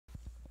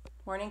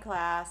Morning,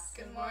 class.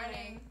 Good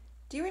morning.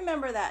 Do you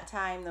remember that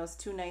time those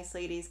two nice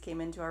ladies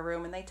came into our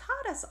room and they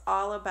taught us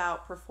all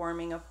about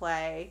performing a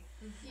play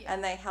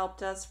and they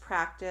helped us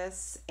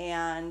practice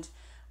and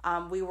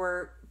we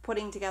were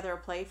putting together a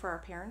play for our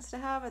parents to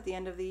have at the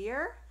end of the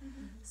year?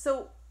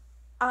 So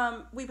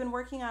we've been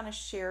working on a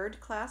shared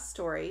class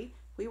story.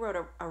 We wrote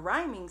a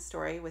rhyming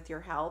story with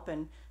your help,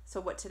 and so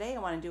what today I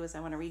want to do is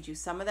I want to read you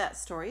some of that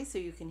story so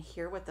you can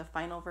hear what the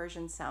final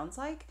version sounds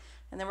like,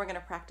 and then we're going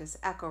to practice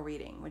echo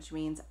reading, which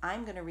means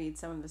I'm going to read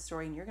some of the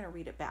story and you're going to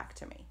read it back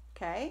to me,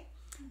 okay?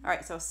 All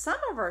right, so some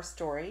of our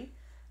story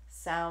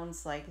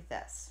sounds like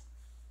this.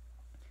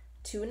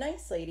 Two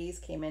nice ladies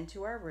came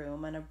into our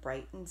room on a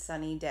bright and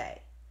sunny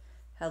day.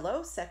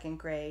 Hello, second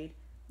grade.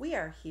 We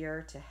are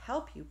here to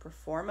help you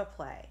perform a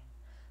play.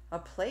 A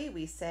play,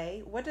 we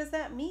say. What does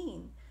that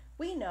mean?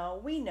 We know.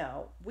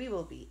 We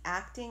will be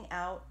acting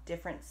out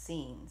different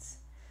scenes.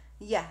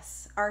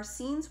 Yes, our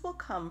scenes will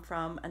come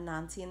from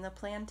Anansi and the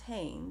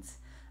Plantains.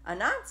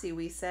 Anansi,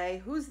 we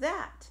say, who's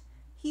that?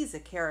 He's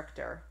a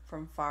character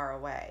from far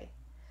away.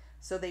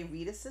 So they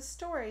read us a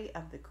story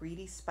of the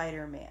greedy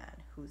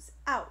Spider-Man who's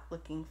out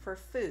looking for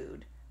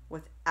food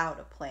without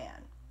a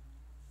plan.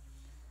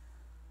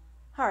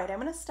 All right, I'm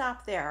going to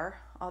stop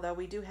there, although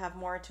we do have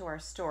more to our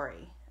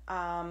story.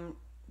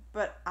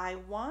 But I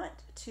want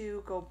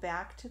to go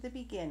back to the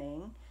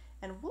beginning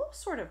and we'll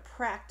sort of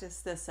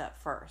practice this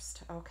at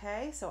first,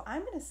 okay? So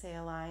I'm going to say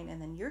a line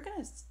and then you're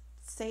going to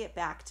say it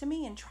back to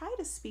me and try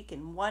to speak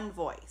in one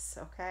voice,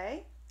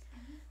 okay?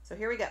 So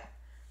here we go.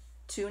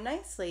 Two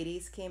nice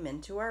ladies came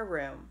into our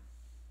room.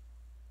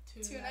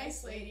 Two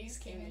nice ladies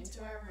came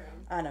into our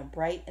room On a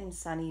bright and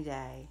sunny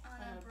day.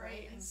 on a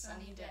bright and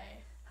sunny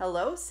day.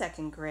 Hello,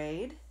 second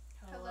grade.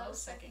 Hello,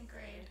 second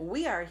grade.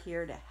 We are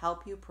here to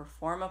help you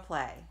perform a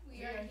play.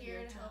 We are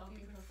here to help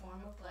you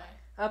perform a play.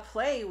 A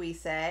play, we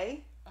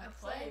say. A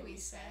play, we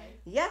say.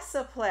 Yes,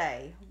 a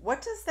play.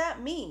 What does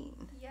that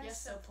mean?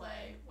 Yes, a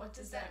play. What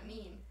does that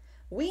mean?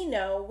 We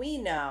know. We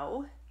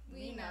know.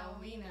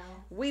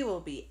 We will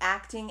be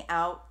acting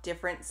out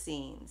different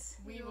scenes.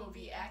 We will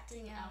be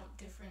acting out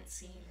different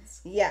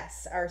scenes.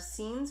 Yes, our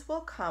scenes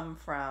will come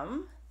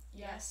from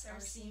Yes, our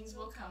scenes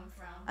will come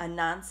from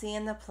Anansi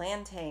and the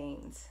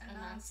Plantains.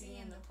 Anansi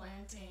and the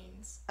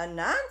Plantains.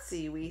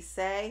 Anansi, we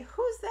say.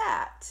 Who's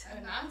that?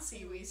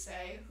 Anansi, we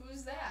say.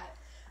 Who's that?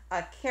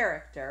 A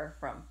character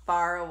from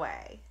far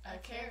away. A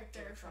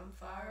character from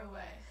far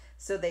away.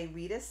 So they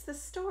read us the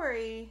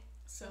story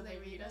So they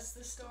read us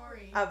the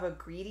story of a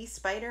greedy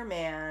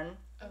Spider-Man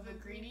of a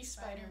greedy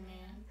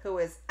Spider-Man who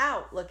is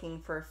out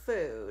looking for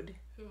food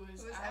who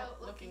is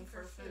out looking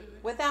for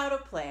food without a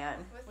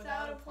plan.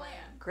 without a plan.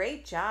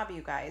 Great job,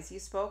 you guys. You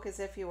spoke as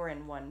if you were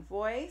in one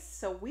voice.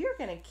 So we're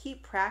going to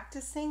keep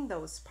practicing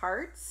those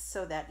parts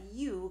so that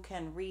you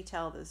can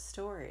retell the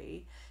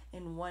story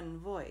in one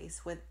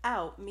voice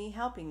without me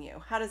helping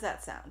you. How does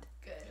that sound?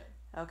 Good.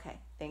 Okay,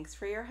 thanks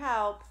for your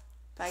help.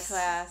 Bye,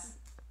 class.